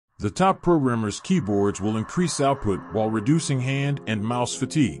The top programmers' keyboards will increase output while reducing hand and mouse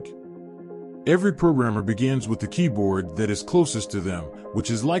fatigue. Every programmer begins with the keyboard that is closest to them,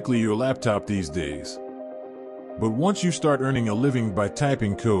 which is likely your laptop these days. But once you start earning a living by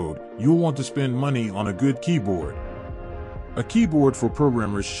typing code, you'll want to spend money on a good keyboard. A keyboard for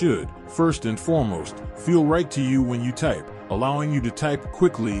programmers should, first and foremost, feel right to you when you type, allowing you to type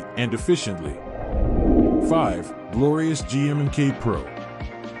quickly and efficiently. 5. Glorious GMMK PRO.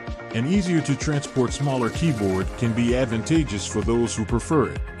 An easier-to-transport smaller keyboard can be advantageous for those who prefer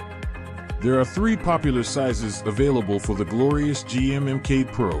it. There are 3 popular sizes available for the glorious GMMK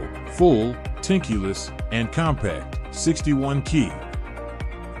PRO: full, tinkeyless, and compact, 61 key.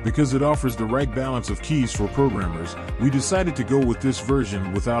 Because it offers the right balance of keys for programmers, we decided to go with this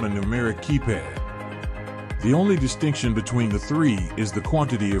version without a numeric keypad. The only distinction between the 3 is the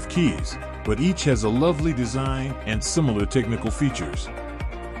quantity of keys, but each has a lovely design and similar technical features.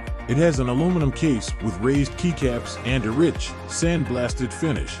 It has an aluminum case with raised keycaps and a rich, sandblasted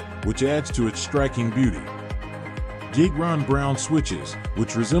finish, which adds to its striking beauty. Gateron brown switches,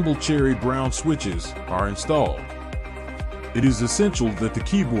 which resemble cherry brown switches, are installed. It is essential that the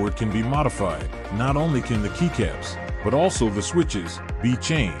keyboard can be modified. Not only can the keycaps, but also the switches, be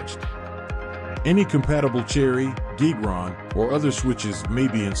changed. Any compatible cherry, Gateron, or other switches may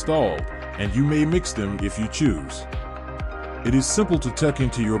be installed, and you may mix them if you choose. It is simple to tuck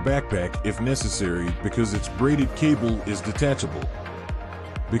into your backpack if necessary because its braided cable is detachable.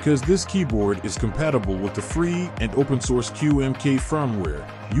 Because this keyboard is compatible with the free and open-source GMMK firmware,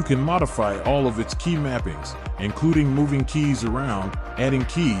 you can modify all of its key mappings, including moving keys around, adding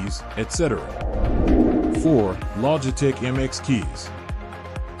keys, etc. 4. Logitech MX Keys.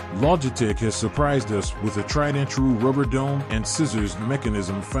 Logitech has surprised us with a tried-and-true rubber dome and scissors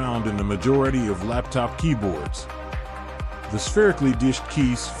mechanism found in the majority of laptop keyboards. The spherically dished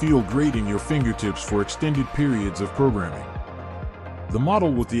keys feel great in your fingertips for extended periods of programming. The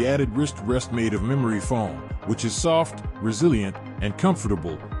model with the added wrist rest made of memory foam, which is soft, resilient, and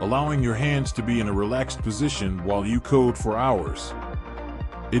comfortable, allowing your hands to be in a relaxed position while you code for hours.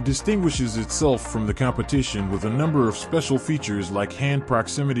 It distinguishes itself from the competition with a number of special features like hand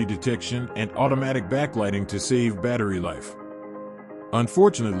proximity detection and automatic backlighting to save battery life.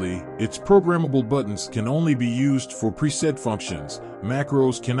 Unfortunately, its programmable buttons can only be used for preset functions.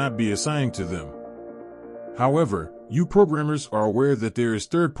 Macros cannot be assigned to them. However, you programmers are aware that there is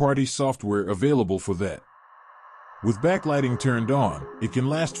third-party software available for that. With backlighting turned on, it can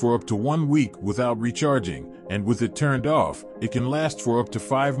last for up to 1 week without recharging, and with it turned off, it can last for up to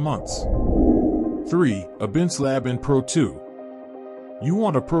 5 months. 3. Obinslab Anne Pro 2. You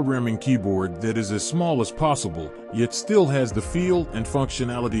want a programming keyboard that is as small as possible, yet still has the feel and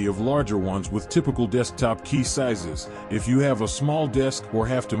functionality of larger ones with typical desktop key sizes, if you have a small desk or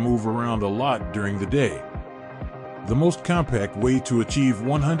have to move around a lot during the day. The most compact way to achieve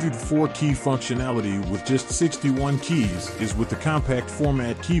 104 key functionality with just 61 keys is with the compact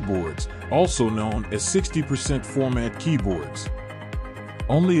format keyboards, also known as 60% format keyboards.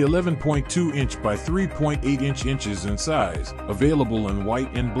 Only 11.2 inch by 3.8 inches in size, available in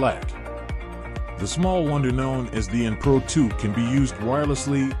white and black. The small wonder known as the Anne Pro 2 can be used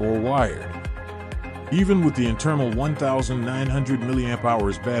wirelessly or wired. Even with the internal 1900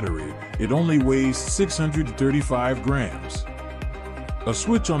 mAh battery, it only weighs 635 grams. A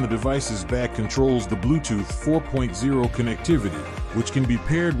switch on the device's back controls the Bluetooth 4.0 connectivity, which can be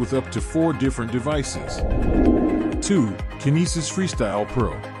paired with up to 4 different devices. 2. Kinesis Freestyle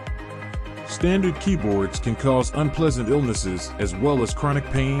Pro. Standard keyboards can cause unpleasant illnesses as well as chronic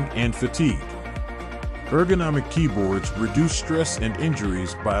pain and fatigue. Ergonomic keyboards reduce stress and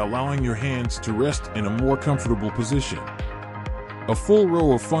injuries by allowing your hands to rest in a more comfortable position. A full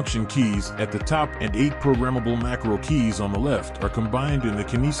row of function keys at the top and 8 programmable macro keys on the left are combined in the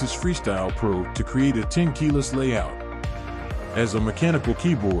Kinesis Freestyle Pro to create a 10-keyless layout. As a mechanical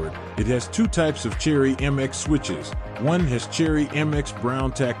keyboard, it has 2 types of Cherry MX switches. One has Cherry MX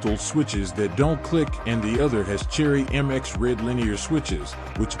brown tactile switches that don't click, and the other has Cherry MX red linear switches,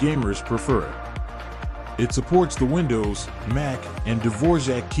 which gamers prefer. It supports the Windows, Mac, and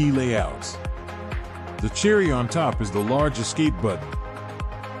Dvorak key layouts. The cherry on top is the large escape button.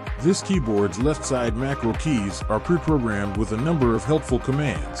 This keyboard's left side macro keys are pre-programmed with a number of helpful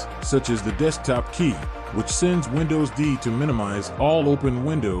commands, such as the desktop key, which sends Windows D to minimize all open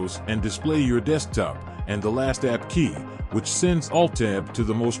windows and display your desktop, and the last app key, which sends Alt-Tab to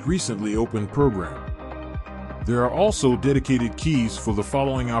the most recently opened program. There are also dedicated keys for the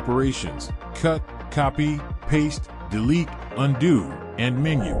following operations: cut, copy, paste, delete, undo, and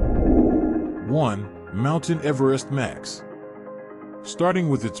menu. 1. Mountain Everest Max. Starting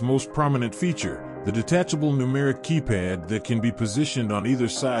with its most prominent feature, the detachable numeric keypad that can be positioned on either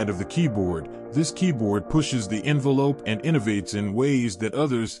side of the keyboard, this keyboard pushes the envelope and innovates in ways that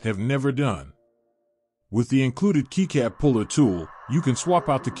others have never done. With the included keycap puller tool, you can swap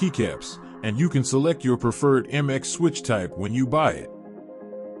out the keycaps, and you can select your preferred MX switch type when you buy it.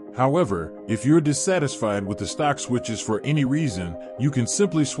 However, if you're dissatisfied with the stock switches for any reason, you can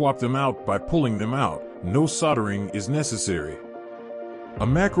simply swap them out by pulling them out. No soldering is necessary. A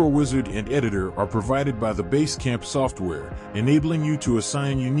macro wizard and editor are provided by the Basecamp software, enabling you to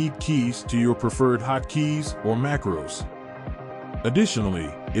assign unique keys to your preferred hotkeys or macros. Additionally,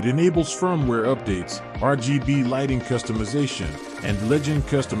 it enables firmware updates, RGB lighting customization, and legend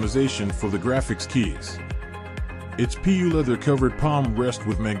customization for the graphics keys. Its PU leather-covered palm rest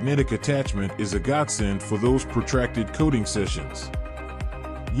with magnetic attachment is a godsend for those protracted coding sessions.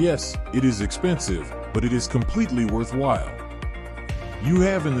 Yes, it is expensive, but it is completely worthwhile. You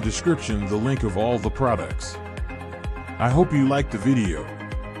have in the description the link of all the products. I hope you liked the video.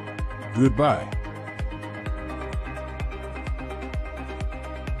 Goodbye.